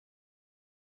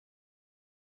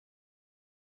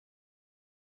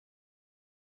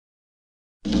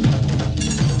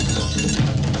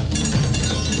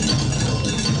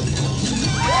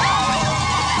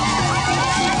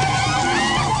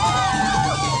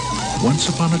Once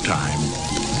upon a time,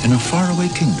 in a faraway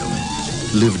kingdom,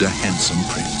 lived a handsome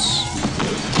prince.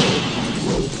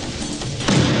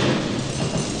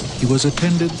 He was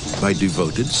attended by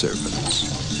devoted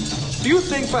servants. Do you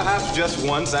think perhaps just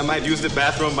once I might use the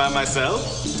bathroom by myself?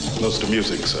 Close to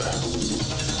music, sir.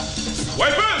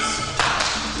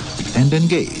 Wipers! And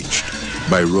engaged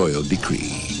by royal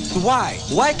decree. Why?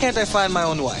 Why can't I find my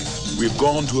own wife? We've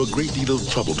gone to a great deal of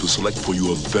trouble to select for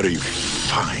you a very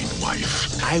fine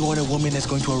wife. I want a woman that's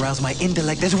going to arouse my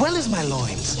intellect as well as my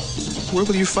loins. Where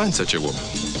will you find such a woman?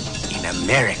 In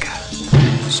America.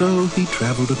 So he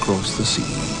traveled across the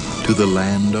sea to the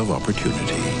land of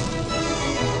opportunity,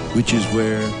 which is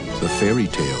where the fairy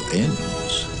tale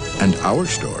ends and our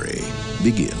story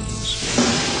begins.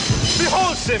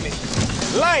 Behold, Simi,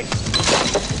 life,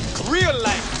 real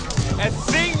life, a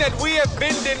thing that we have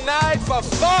been denied for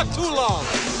far too long.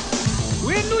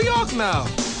 We're in New York now.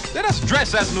 Let us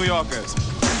dress as New Yorkers.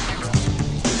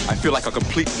 I feel like a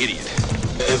complete idiot.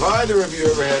 Have either of you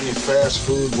ever had any fast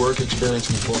food work experience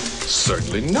before?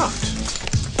 Certainly not.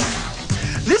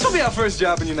 This will be our first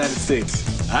job in the United States.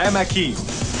 I am Akeem.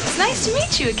 It's nice to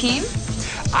meet you, Akeem.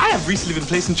 I have recently been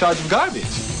placed in charge of garbage.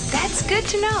 That's good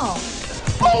to know.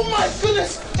 Oh my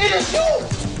goodness, it is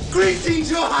you! Greetings,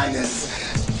 Your Highness.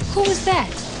 Who was that?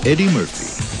 Eddie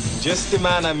Murphy, Just the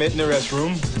man I met in the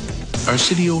restroom.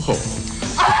 Arsenio Hall,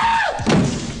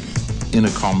 in a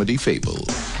comedy fable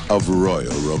of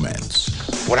royal romance.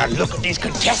 When I look at these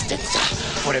contestants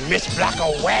for the Miss Black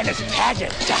Awareness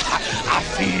pageant, I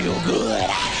feel good.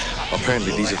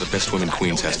 Apparently, these are the best women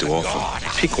Queens has to offer.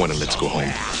 Pick one and let's go home.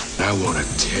 I want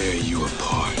to tear you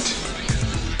apart.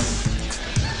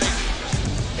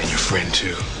 And your friend,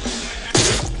 too.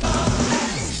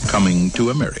 Coming to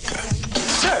America.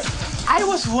 Sir, I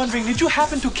was wondering, did you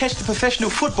happen to catch the professional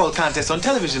football contest on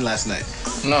television last night?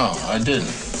 No, I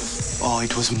didn't. Oh,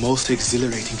 it was most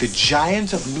exhilarating. The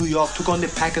Giants of New York took on the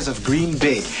Packers of Green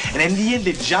Bay. And in the end,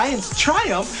 the Giants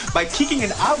triumphed by kicking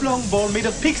an oblong ball made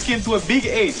of pigskin to a big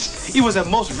H. It was a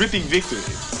most ripping victory.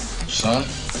 Son,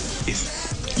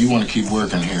 Yes, you want to keep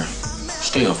working here.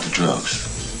 Stay off the drugs.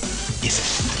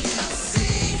 yes.